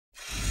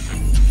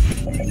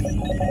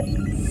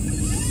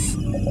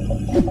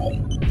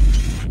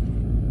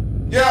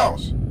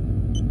Yells!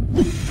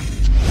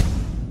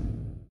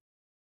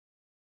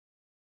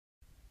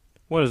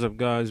 What is up,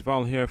 guys?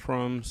 Val here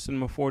from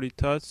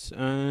CinemaFourDeeTuts,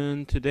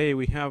 and today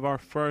we have our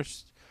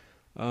first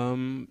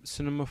Cinema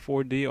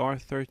 4D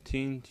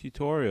R13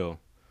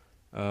 tutorial.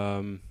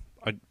 Um,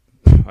 I,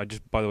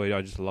 by the way,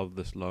 I just love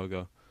this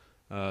logo.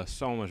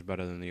 So much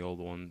better than the old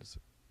ones.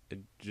 It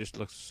just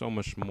looks so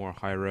much more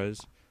high res.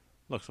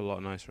 Looks a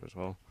lot nicer as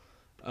well.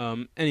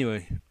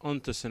 Anyway, on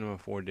to Cinema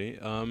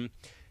 4D.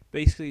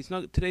 Basically,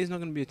 today's not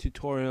going to be a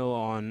tutorial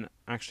on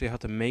actually how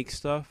to make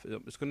stuff.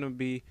 It's going to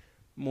be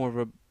more of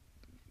a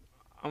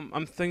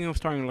I'm thinking of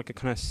starting like a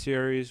kind of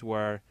series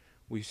where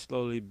we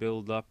slowly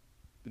build up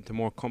into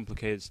more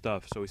complicated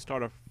stuff. So we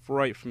start off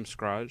right from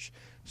scratch.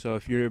 So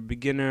if you're a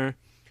beginner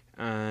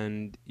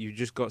and you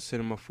just got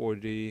Cinema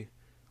 4D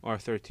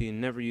R13,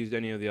 never used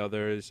any of the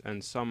others,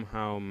 and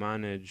somehow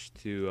managed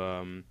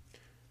to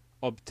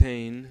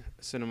obtain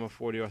Cinema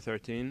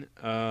 4D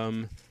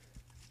R13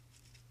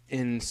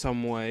 in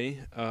some way,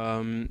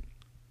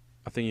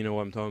 I think you know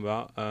what I'm talking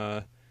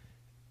about.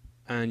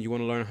 And you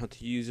want to learn how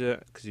to use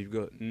it because you've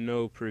got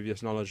no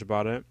previous knowledge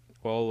about it,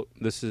 well,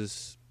 this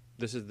is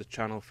the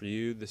channel for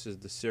you. This is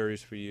the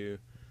series for you.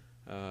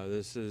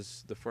 This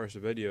is the first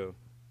video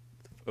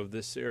of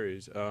this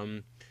series.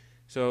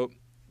 So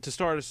to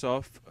start us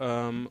off,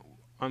 I'm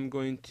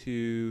going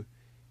to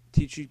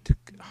teach you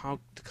how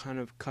to kind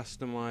of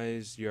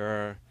customize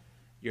your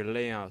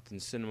layout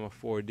in Cinema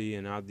 4D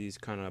and add these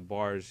kind of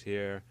bars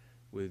here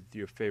with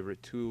your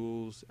favorite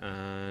tools,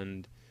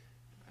 and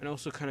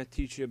also kind of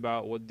teach you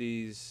about what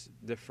these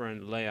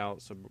different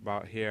layouts are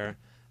about here,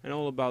 and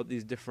all about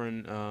these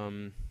different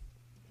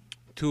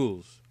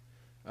tools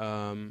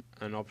and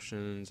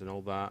options and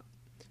all that,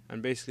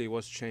 and basically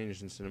what's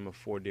changed in Cinema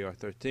 4D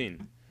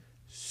R13.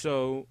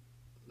 So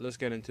let's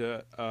get into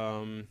it.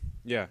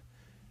 Yeah,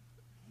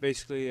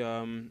 basically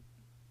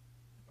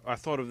I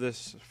thought of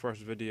this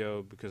first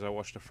video because I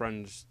watched a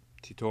friend's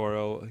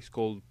tutorial. He's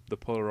called the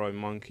Polaroid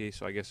Monkey,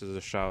 so I guess there's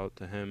a shout out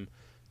to him.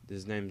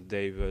 His name's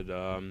David.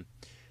 So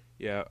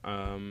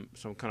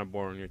I'm kind of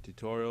boring your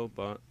tutorial,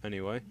 but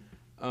anyway,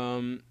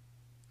 I'm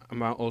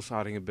also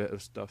adding a bit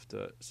of stuff to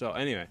it. So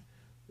anyway,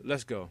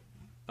 let's go.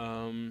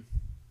 So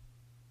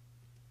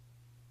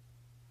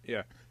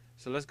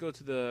let's go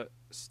to the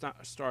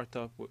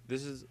startup.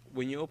 This is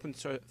when you open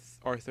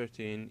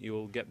R13, you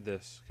will get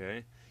this.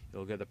 Okay,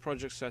 you'll get the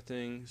project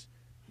settings,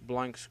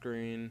 blank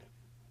screen,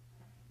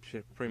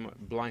 pretty much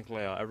blank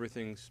layout.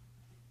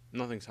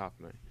 Nothing's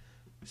happening.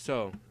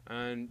 So,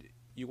 and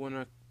you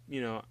wanna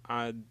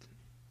add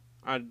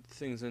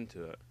things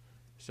into it.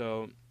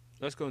 So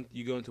let's go.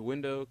 You go into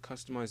Window,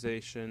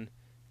 Customization,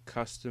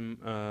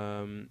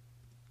 Customize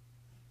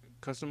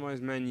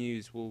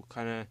menus will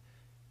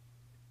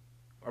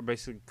are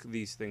basically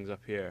these things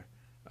up here.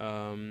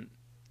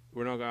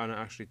 We're not gonna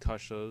actually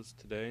touch those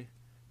today.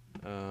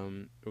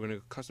 We're gonna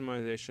go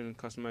Customization,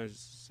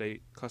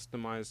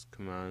 Customize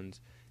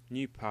commands,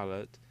 New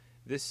palette.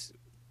 This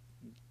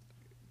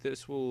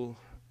will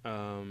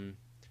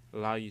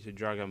allow you to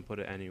drag and put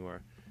it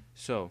anywhere.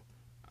 So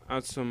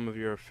add some of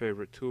your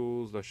favorite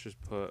tools. Let's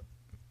just put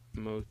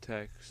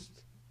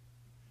MoText,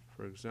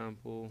 for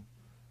example.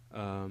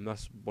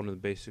 That's one of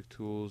the basic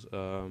tools.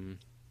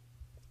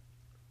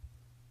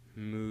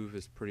 Move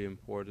is pretty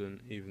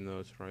important, even though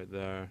it's right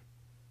there.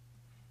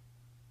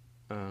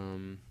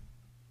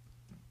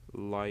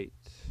 Light,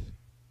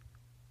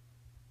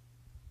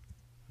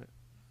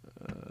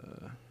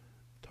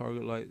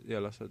 target light. Yeah,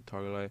 let's add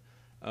target light.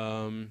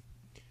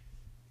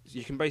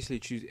 You can basically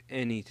choose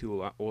any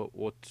tool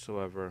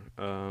whatsoever.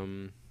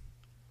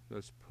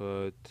 Let's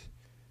put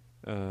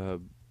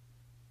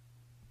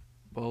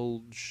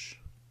bulge,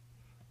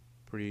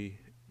 pretty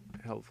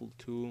helpful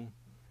tool.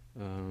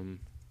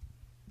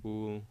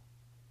 Bool.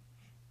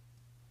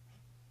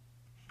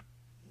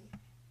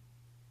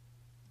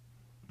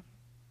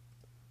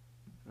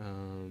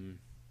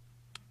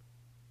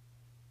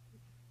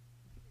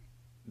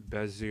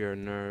 Bezier,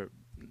 no,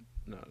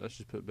 let's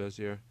just put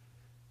Bezier.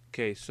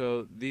 Okay,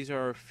 so these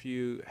are a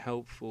few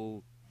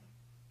helpful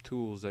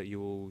tools that you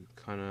will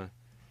kind of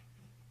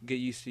get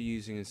used to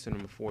using in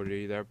Cinema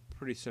 4D. They're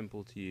pretty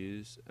simple to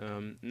use.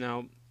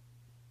 Now,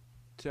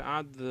 to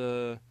add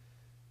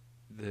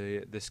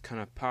this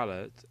kind of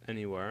palette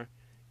anywhere,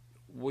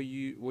 what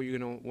you're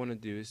gonna want to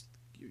do is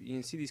you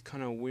can see these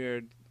kind of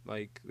weird,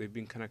 like they've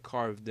been kind of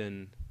carved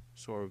in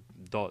sort of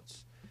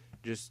dots.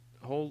 Just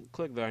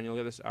click there and you'll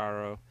get this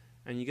arrow,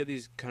 and you get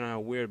these kind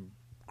of weird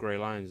gray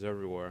lines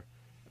everywhere.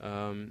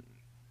 And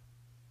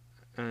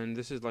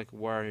this is like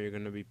where you're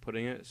going to be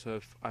putting it. So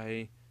if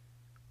I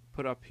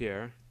put up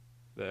here,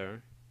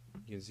 there,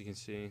 as you can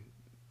see,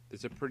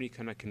 it's a pretty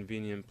kind of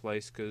convenient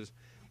place, because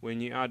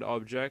when you add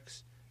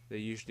objects, they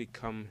usually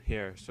come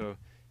here. So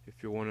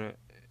if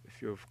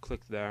you've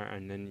clicked there,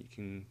 and then you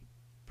can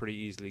pretty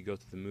easily go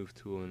to the move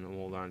tool and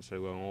all that, instead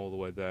of going all the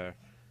way there.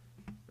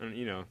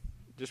 And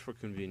just for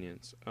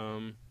convenience.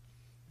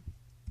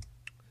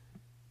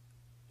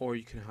 Or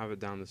you can have it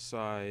down the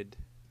side.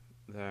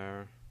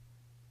 there,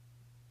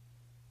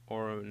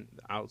 or on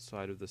the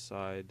outside of the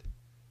side,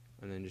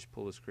 and then just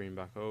pull the screen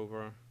back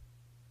over,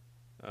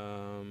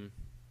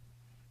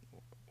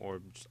 or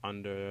just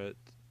under it.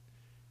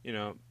 You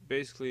know,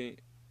 basically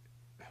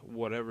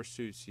whatever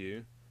suits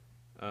you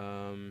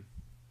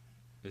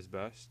is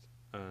best.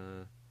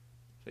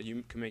 So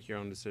you can make your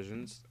own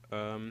decisions.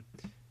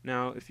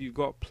 Now, if you've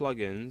got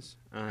plugins,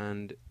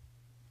 and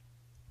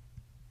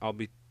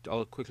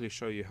I'll quickly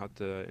show you how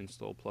to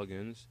install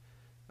plugins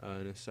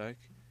in a sec.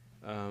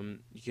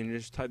 You can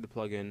just type the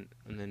plugin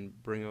and then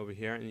bring it over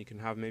here, and you can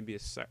have maybe a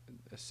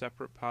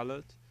separate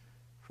palette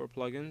for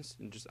plugins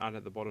and just add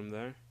at the bottom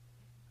there,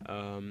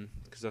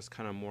 because that's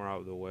kind of more out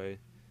of the way,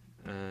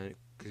 and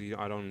because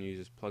I don't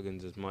use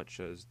plugins as much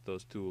as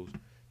those tools.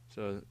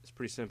 So it's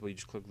pretty simple. You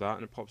just click that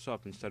and it pops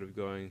up instead of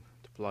going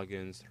to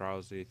plugins,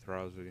 Throwsy,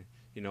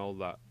 you know, all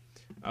that.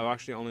 I've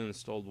actually only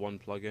installed one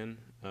plugin.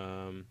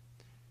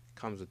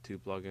 Comes with 2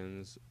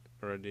 plugins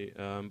already.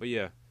 But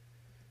yeah.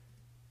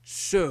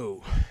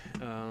 So,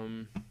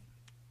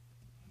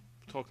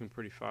 talking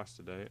pretty fast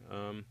today.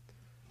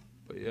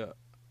 But yeah.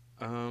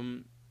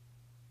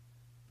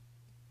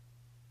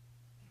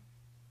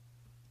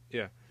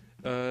 Yeah.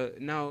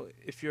 Now,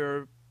 if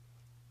you're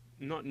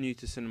not new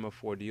to Cinema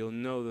 4D, you'll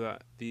know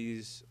that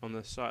these on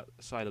the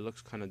side it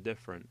looks kind of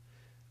different.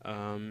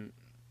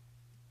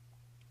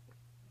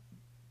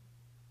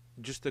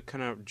 Just the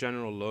kind of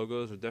general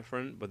logos are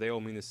different, but they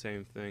all mean the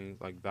same thing.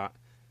 Like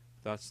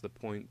that's the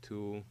point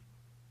tool,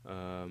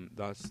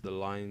 that's the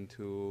line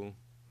tool,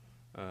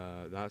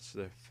 that's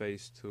the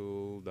face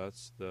tool,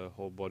 that's the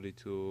whole body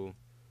tool,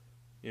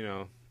 you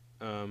know,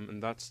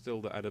 and that's still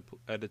the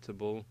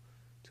editable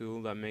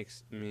tool. That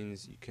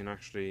means you can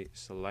actually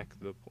select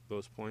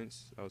those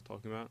points I was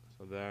talking about.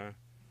 So there,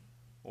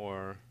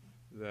 or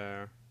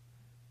there.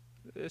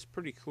 It's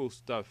pretty cool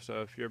stuff.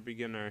 So if you're a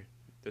beginner,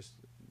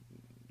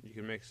 you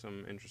can make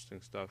some interesting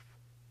stuff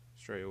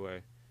straight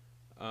away.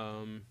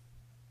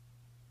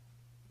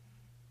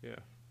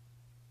 Yeah.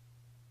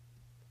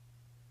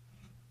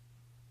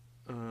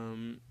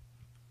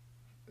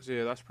 So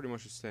yeah, that's pretty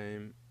much the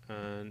same.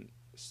 And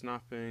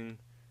snapping,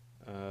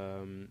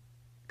 kind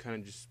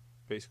of just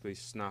basically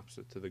snaps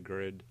it to the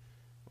grid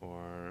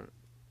or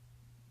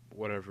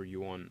whatever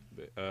you want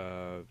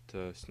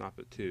to snap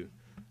it to.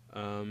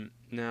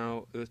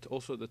 Now,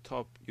 also at the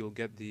top, you'll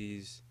get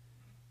these.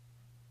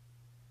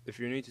 If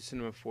you're new to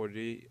Cinema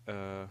 4D,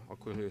 I'll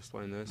quickly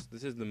explain this.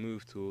 This is the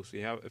move tool. So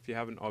if you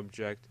have an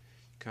object,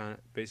 you can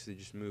basically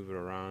just move it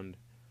around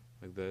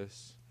like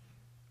this.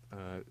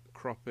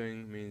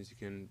 Cropping means you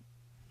can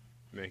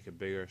make it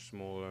bigger,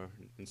 smaller,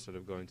 instead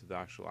of going to the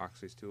actual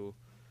axis tool.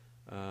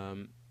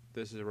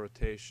 This is a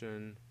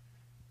rotation,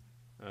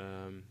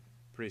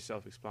 pretty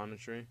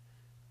self-explanatory,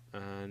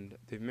 and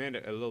they've made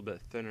it a little bit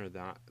thinner,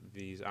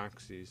 these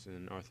axes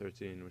in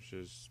R13, which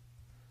is,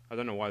 I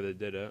don't know why they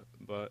did it,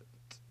 but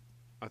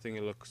I think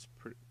it looks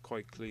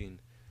quite clean.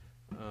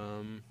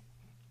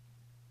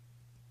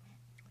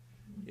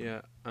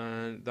 Yeah,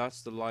 and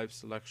that's the live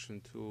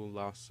selection tool,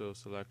 lasso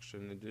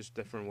selection, and just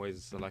different ways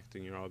of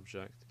selecting your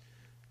object.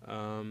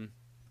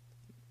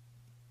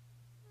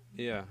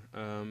 Yeah,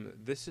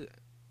 this is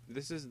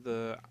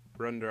the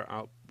render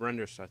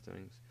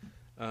settings.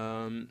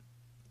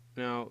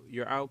 Now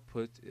your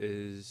output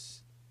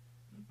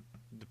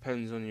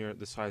depends on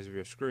the size of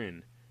your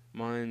screen.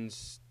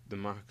 Mine's the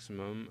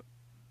maximum.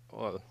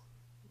 Well,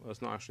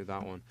 it's not actually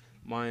that one.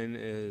 Mine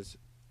is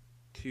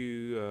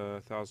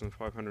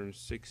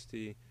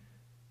 2560.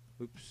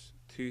 Oops,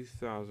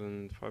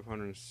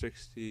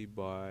 2560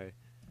 by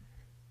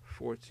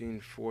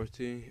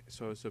 1440.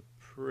 So it's a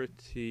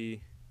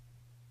pretty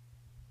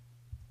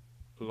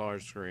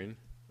large screen.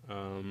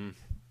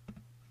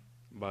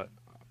 But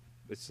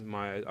it's an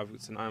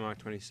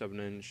iMac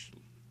 27-inch,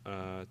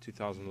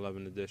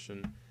 2011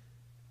 edition.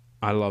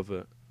 I love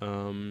it.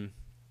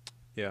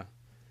 Yeah.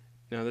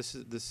 Now this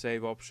is the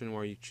save option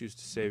where you choose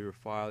to save your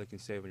file. You can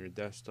save on your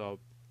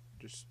desktop.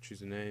 Just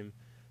choose a name.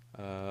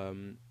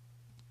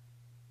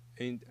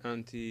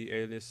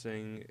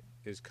 Anti-aliasing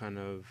is kind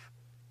of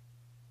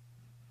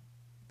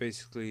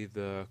basically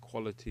the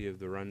quality of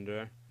the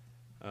render.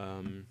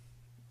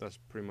 That's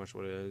pretty much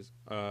what it is.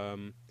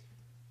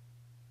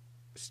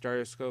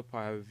 Stereoscope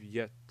I have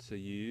yet to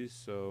use,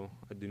 so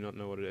I do not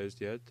know what it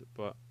is yet,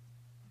 but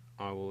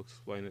I will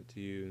explain it to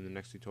you in the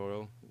next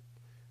tutorial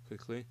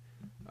quickly.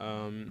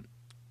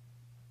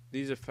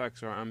 These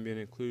effects are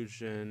ambient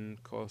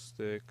occlusion,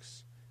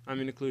 caustics.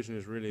 Ambient occlusion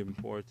is really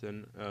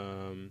important.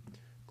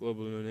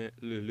 Global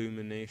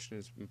illumination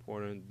is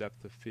important.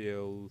 Depth of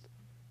field,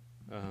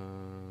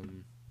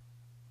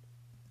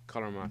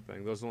 color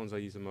mapping. Those are the ones I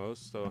use the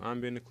most. So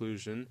ambient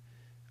occlusion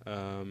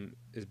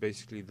is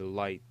basically the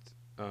light,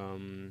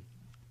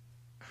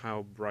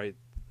 how bright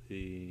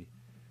the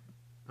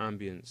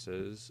ambience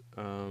is.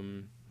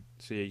 So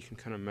yeah, you can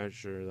kind of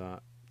measure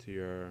that to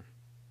your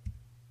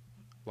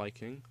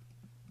liking.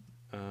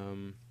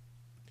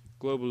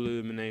 Global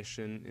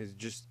illumination is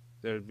just,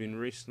 they've been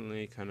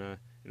recently kind of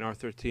in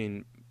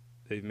R13,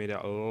 they've made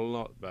it a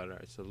lot better.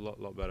 It's a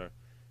lot better.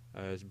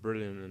 It's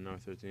brilliant in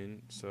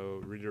R13,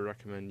 so really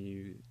recommend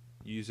you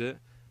use it.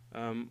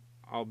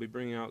 I'll be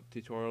bringing out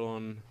tutorial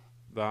on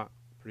that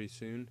pretty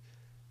soon.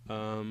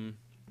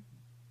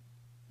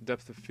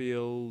 Depth of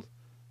field,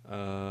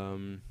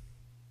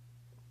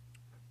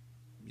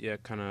 yeah,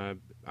 kind of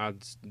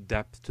adds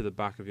depth to the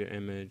back of your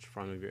image,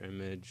 front of your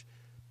image,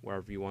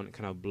 wherever you want. It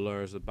kind of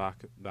blurs the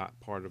back, that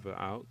part of it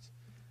out.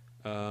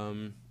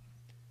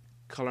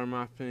 Color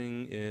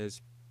mapping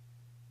is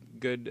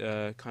good.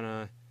 Kind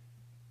of,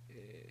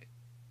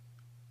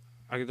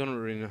 I don't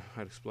really know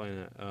how to explain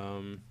it.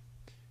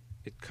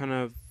 It kind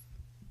of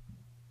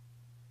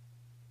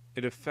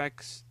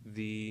affects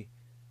the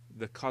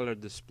color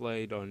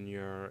displayed on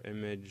your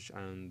image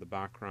and the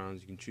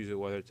backgrounds. You can choose it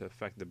whether to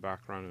affect the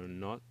background or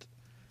not.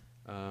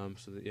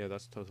 So that, yeah,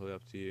 that's totally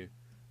up to you.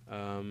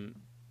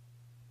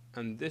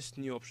 And this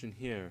new option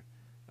here,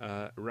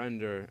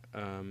 render,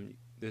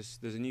 there's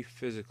a new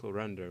physical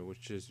render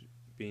which has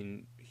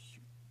been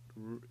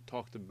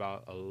talked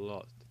about a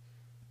lot.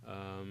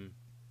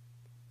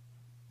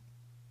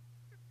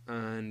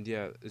 And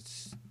yeah,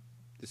 it's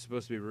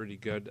supposed to be really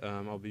good.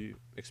 I'll be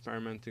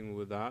experimenting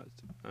with that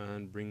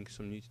and bring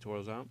some new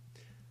tutorials out.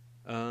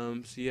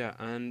 So yeah,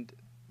 and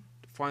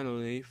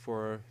finally,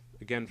 for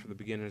the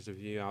beginners of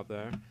you out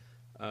there,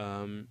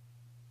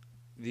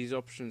 these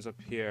options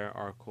up here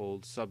are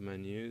called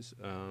submenus.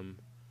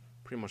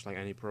 Pretty much like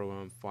any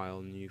program,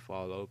 file, new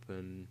file,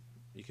 open.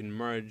 You can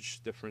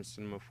merge different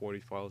Cinema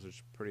 4D files, which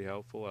is pretty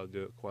helpful. I'll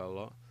do it quite a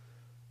lot.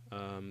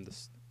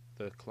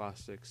 The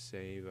classic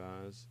save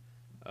as,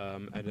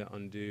 edit,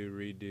 undo,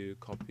 redo,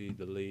 copy,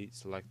 delete,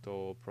 select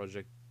all,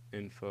 project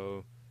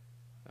info,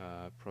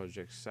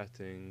 project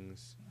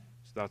settings.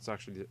 So that's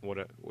actually what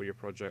your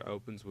project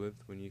opens with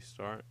when you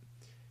start.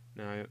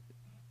 Now,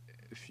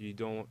 if you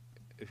don't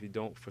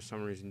for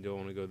some reason don't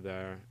want to go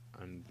there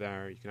and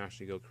there, you can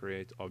actually go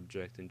create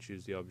object and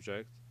choose the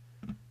object.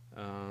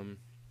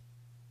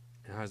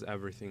 It has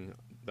everything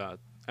that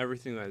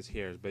is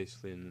here is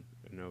basically in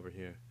over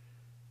here.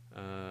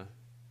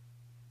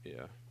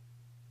 Yeah,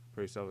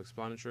 pretty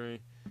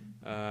self-explanatory.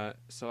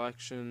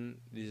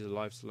 Selection, these are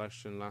live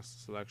selection,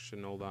 last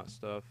selection, all that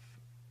stuff.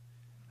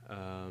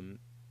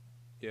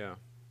 Yeah,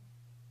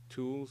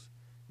 tools.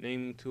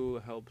 Naming tool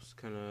helps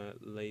kind of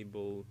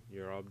label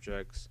your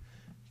objects.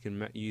 You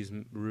can use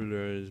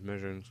rulers,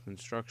 measuring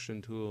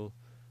construction tool,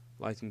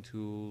 lighting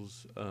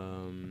tools.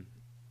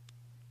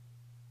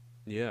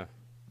 Yeah.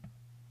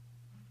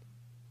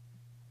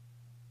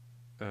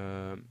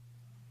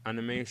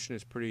 Animation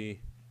is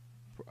pretty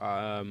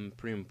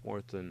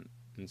important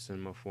in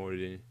Cinema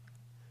 4D.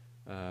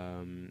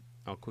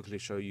 I'll quickly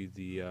show you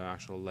the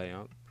actual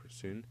layout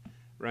soon.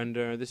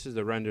 Render. This is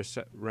the render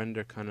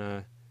kind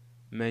of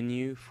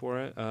menu for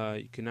it.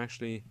 You can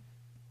actually.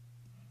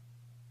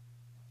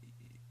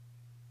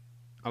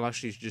 I'll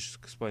actually just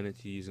explain it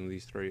to you using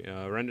these three.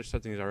 Render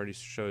settings I already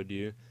showed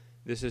you.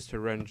 This is to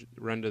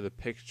render the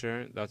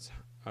picture. That's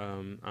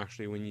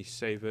actually when you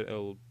save it.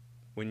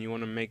 When you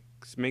want to make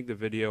the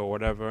video or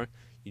whatever,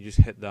 you just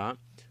hit that.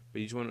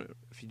 But if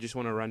you just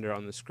want to render it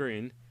on the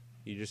screen,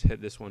 you just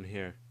hit this one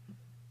here.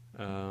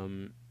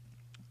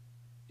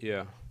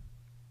 Yeah.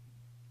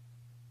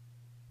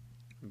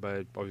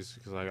 But obviously,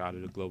 because I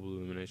added a global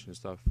illumination and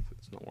stuff,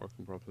 it's not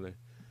working properly.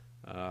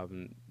 I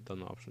haven't done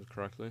the options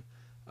correctly.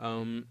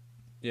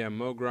 Yeah,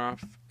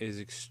 MoGraph is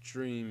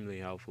extremely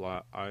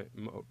helpful.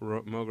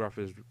 MoGraph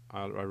is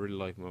I really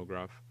like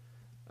MoGraph.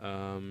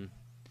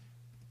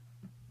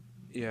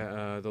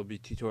 Yeah, there'll be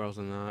tutorials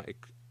on that.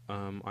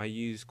 I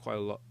use quite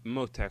a lot.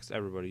 MoText,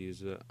 everybody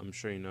uses it. I'm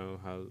sure you know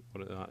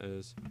what that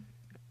is.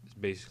 It's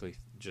basically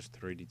just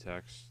 3D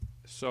text.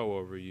 So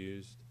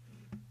overused.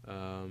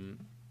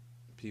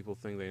 People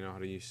think they know how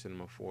to use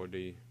Cinema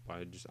 4D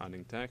by just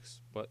adding text,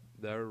 but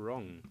they're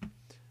wrong.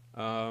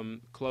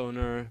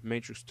 Cloner,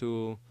 Matrix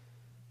tool,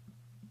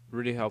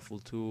 really helpful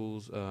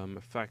tools.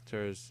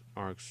 Effectors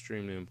are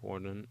extremely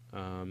important.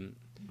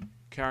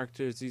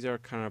 Characters, these are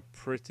kind of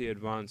pretty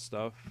advanced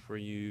stuff for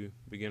you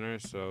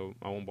beginners, so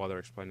I won't bother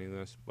explaining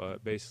this,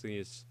 but basically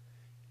it's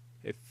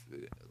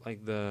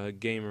like the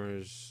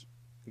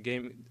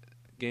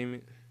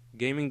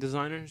gaming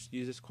designers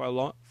use this quite a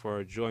lot for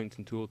a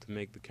jointing tool to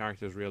make the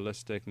characters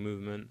realistic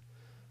movement.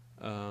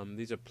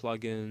 These are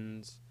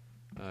plugins,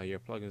 your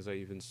plugins that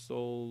you've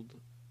installed,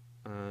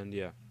 and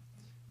yeah.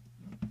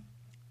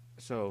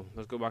 So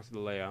let's go back to the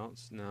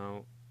layouts.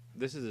 Now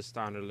this is a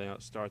standard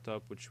layout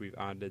startup, which we've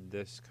added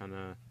this kind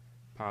of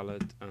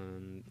palette,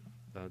 and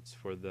that's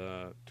for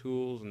the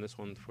tools, and this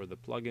one for the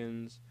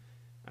plugins,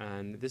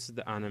 and this is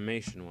the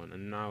animation one.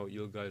 And now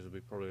you guys will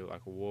be probably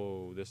like,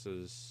 whoa, this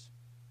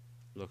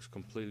looks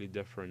completely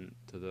different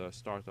to the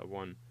startup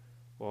one.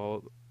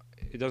 Well,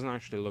 it doesn't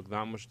actually look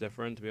that much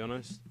different, to be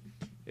honest.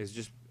 It's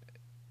just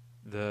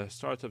the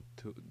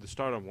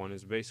startup one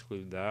is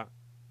basically that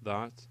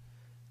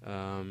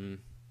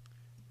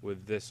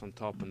with this on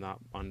top and that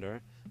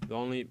under. The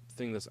only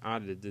thing that's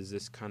added is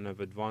this kind of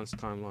advanced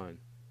timeline.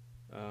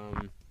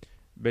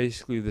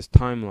 Basically, this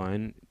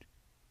timeline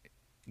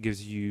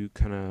gives you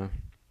kind of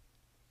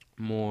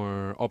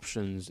more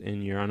options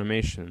in your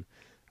animation.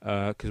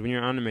 Because when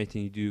you're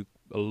animating, you do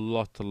a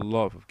lot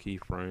of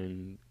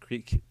keyframing,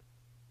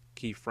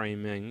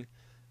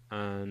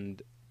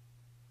 and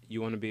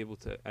you want to be able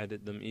to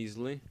edit them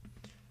easily.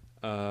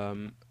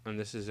 And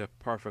this is a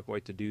perfect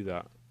way to do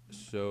that.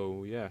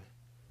 So yeah.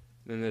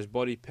 Then there's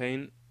body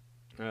paint,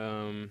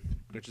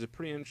 which is a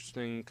pretty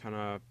interesting kind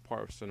of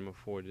part of Cinema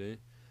 4D,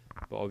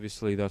 but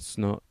obviously that's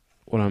not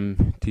what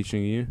I'm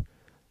teaching you.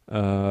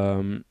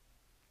 I'm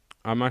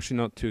actually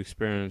not too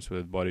experienced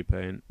with body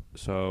paint,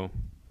 so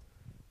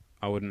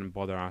I wouldn't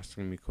bother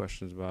asking me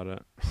questions about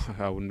it.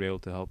 I wouldn't be able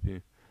to help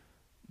you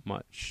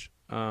much.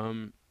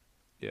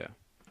 Yeah.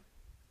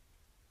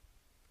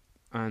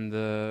 And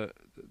the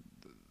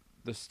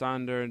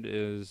standard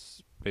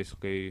is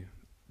basically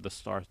the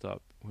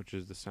startup, which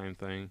is the same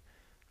thing.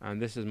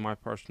 And this is my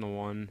personal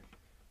one,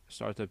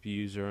 startup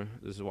user.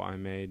 This is what I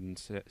made and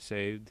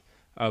saved.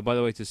 By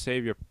the way, to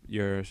save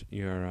your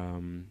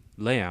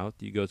layout,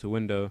 you go to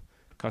Window,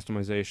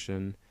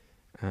 Customization,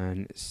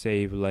 and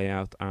Save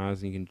Layout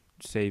As. And you can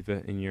save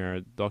it in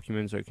your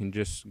documents, or you can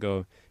just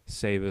go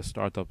save a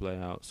startup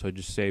layout. So it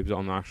just saves it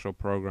on the actual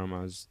program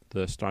as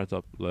the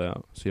startup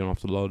layout, so you don't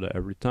have to load it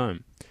every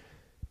time.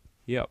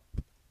 Yep.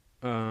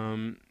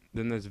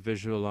 Then there's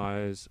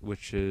Visualize,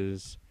 which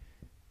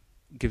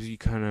gives you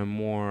kind of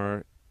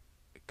more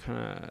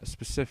kind of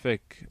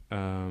specific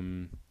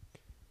what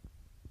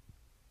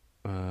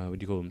do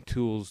you call them,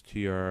 tools to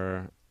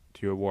your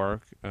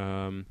work.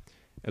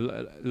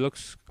 It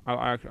looks,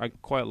 I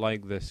quite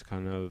like this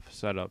kind of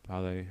setup,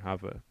 how they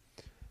have it.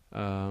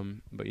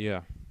 But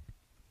yeah,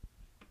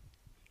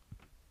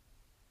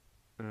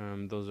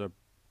 those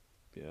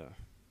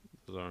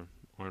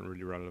aren't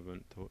really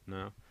relevant to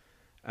now.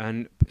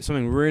 And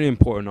something really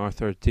important in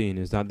R13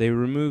 is that they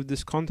removed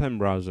this content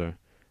browser.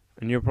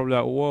 And you're probably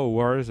like, whoa,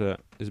 where is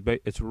it?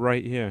 It's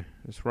right here.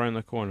 It's right in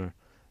the corner.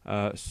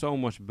 So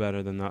much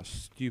better than that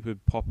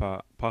stupid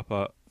pop-up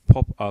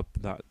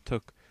that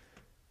took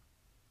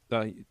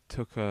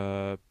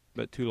a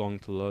bit too long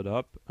to load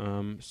up.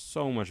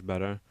 So much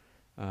better.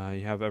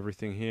 You have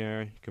everything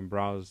here. You can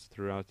browse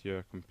throughout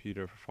your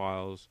computer for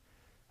files.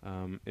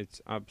 It's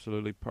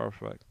absolutely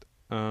perfect.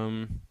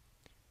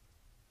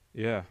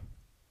 Yeah.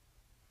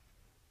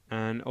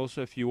 And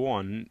also, if you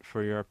want,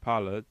 for your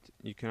palette,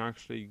 you can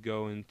actually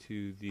go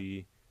into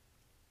the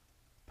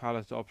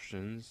palette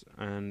options,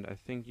 and I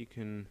think you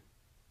can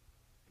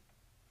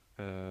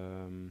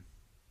well,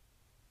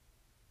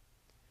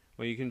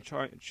 you can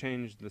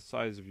change the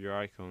size of your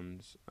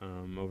icons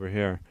over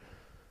here.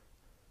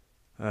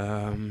 But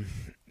I'm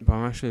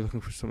actually looking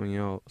for something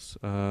else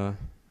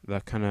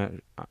that kind of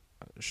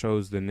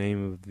shows the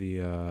name of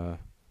the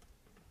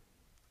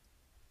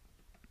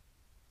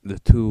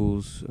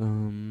tools.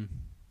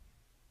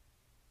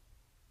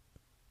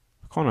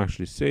 I can't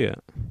actually see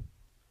it.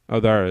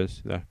 Oh, there it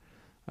is. There.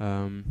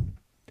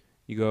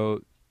 You go.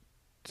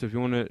 So if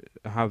you want to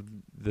have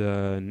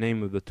the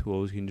name of the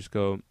tools, you can just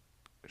go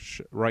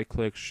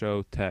right-click,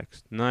 show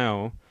text.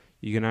 Now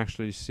you can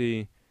actually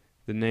see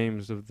the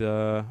names of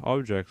the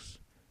objects,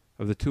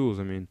 of the tools.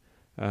 I mean,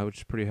 which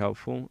is pretty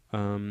helpful.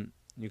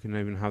 You can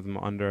even have them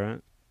under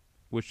it,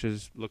 which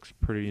looks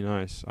pretty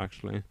nice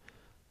actually.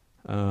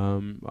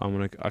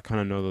 I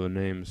kind of know the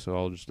names, so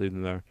I'll just leave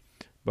them there.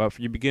 But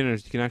for you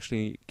beginners, you can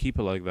actually keep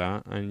it like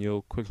that, and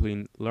you'll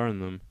quickly learn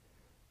them.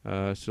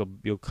 So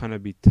you'll kind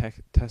of be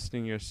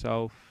testing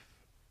yourself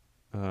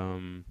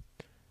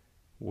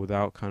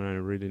without kind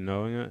of really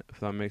knowing it, if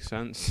that makes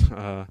sense.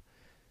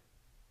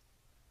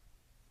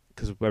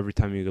 Because every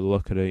time you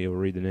look at it, you'll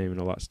read the name and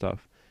all that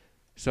stuff.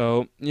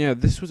 So yeah,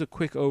 this was a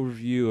quick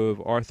overview of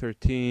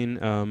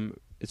R13.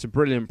 It's a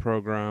brilliant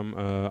program.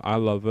 I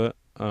love it.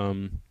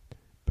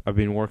 I've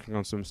been working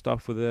on some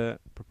stuff with it,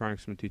 preparing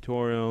some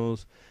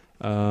tutorials.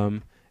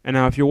 And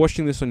now if you're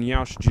watching this on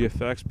Yaosh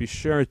GFX, be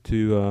sure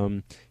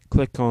to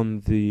click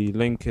on the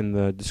link in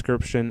the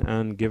description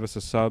and give us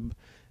a sub,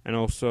 and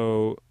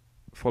also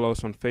follow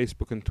us on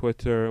Facebook and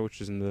Twitter,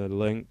 which is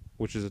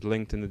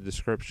linked in the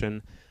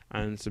description,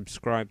 and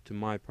subscribe to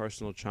my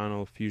personal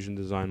channel, Fusion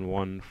Design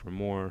 1, for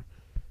more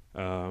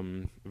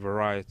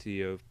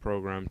variety of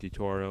program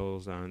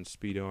tutorials and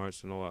speed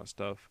arts and all that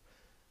stuff.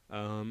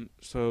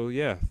 So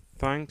yeah,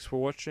 thanks for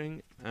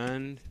watching,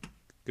 and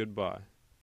goodbye.